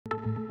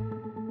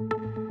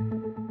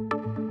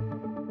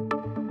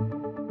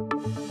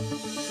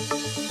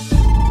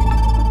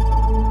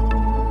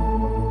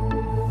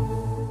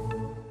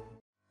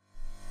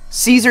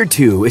Caesar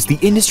 2 is the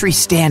industry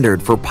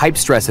standard for pipe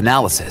stress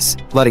analysis,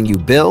 letting you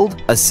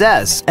build,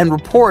 assess, and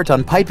report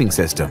on piping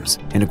systems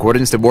in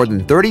accordance to more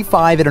than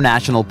 35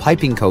 international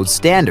piping code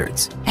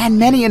standards and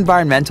many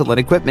environmental and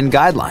equipment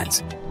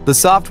guidelines. The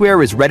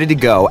software is ready to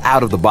go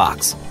out of the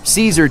box.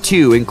 Caesar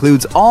 2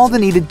 includes all the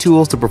needed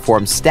tools to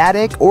perform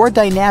static or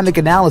dynamic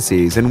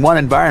analyses in one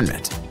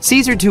environment.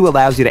 Caesar 2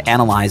 allows you to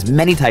analyze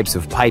many types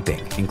of piping,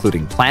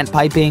 including plant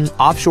piping,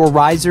 offshore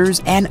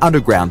risers, and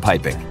underground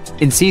piping.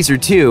 In Caesar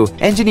 2,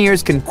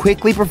 engineers can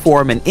quickly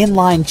perform an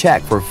inline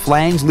check for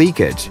flange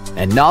leakage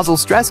and nozzle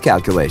stress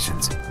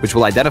calculations, which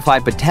will identify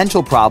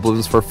potential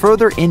problems for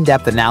further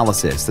in-depth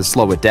analysis to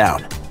slow it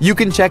down. You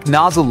can check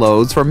nozzle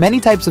loads for many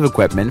types of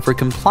equipment for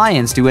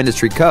compliance to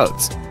industry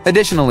codes.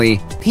 Additionally,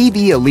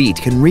 PB Elite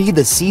can read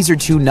the Caesar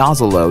 2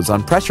 nozzle loads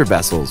on pressure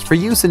vessels for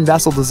use in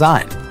vessel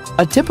design.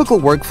 A typical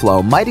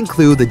workflow might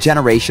include the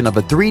generation of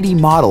a 3D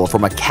model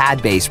from a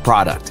CAD-based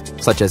product,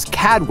 such as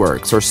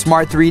CADWorks or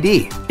Smart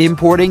 3D,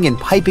 importing in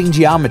piping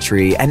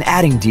geometry and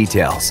adding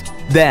details.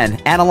 Then,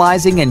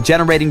 analyzing and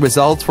generating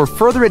results for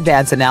further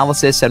advanced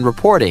analysis and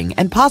reporting,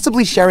 and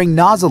possibly sharing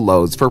nozzle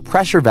loads for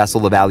pressure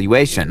vessel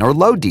evaluation or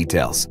load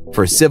details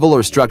for civil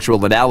or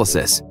structural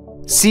analysis.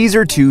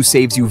 Caesar 2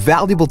 saves you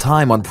valuable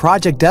time on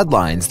project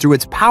deadlines through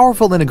its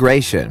powerful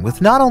integration with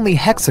not only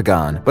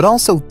Hexagon, but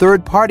also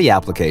third-party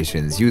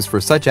applications used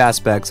for such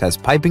aspects as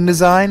piping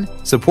design,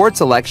 support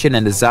selection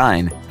and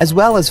design, as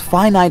well as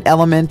finite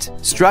element,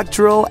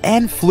 structural,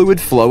 and fluid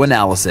flow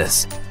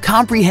analysis.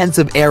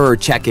 Comprehensive error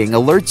checking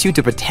alerts you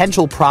to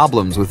potential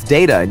problems with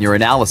data in your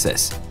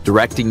analysis,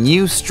 directing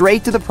you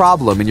straight to the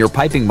problem in your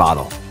piping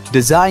model.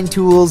 Design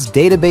tools,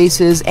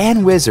 databases,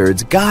 and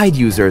wizards guide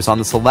users on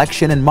the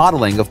selection and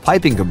modeling of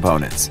piping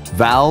components,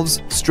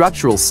 valves,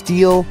 structural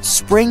steel,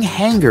 spring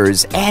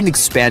hangers, and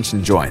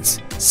expansion joints.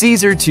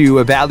 Caesar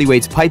 2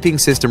 evaluates piping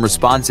system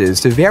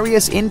responses to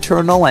various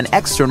internal and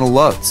external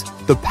loads.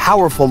 The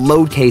powerful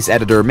load case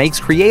editor makes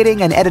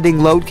creating and editing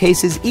load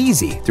cases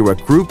easy through a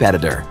group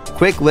editor,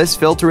 quick list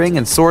filtering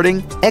and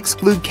sorting,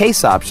 exclude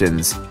case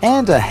options,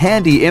 and a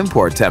handy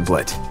import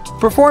template.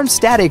 Perform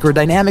static or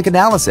dynamic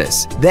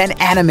analysis, then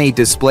animate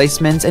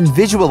displacements and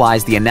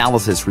visualize the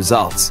analysis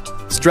results.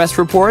 Stress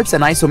reports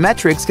and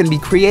isometrics can be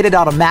created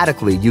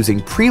automatically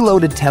using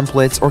preloaded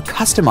templates or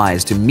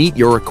customized to meet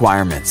your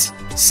requirements.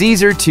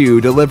 Caesar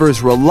 2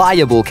 delivers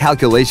reliable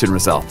calculation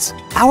results.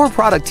 Our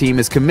product team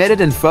is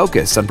committed and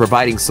focused on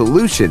providing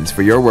solutions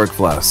for your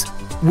workflows.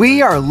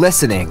 We are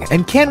listening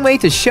and can't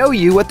wait to show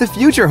you what the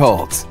future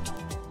holds.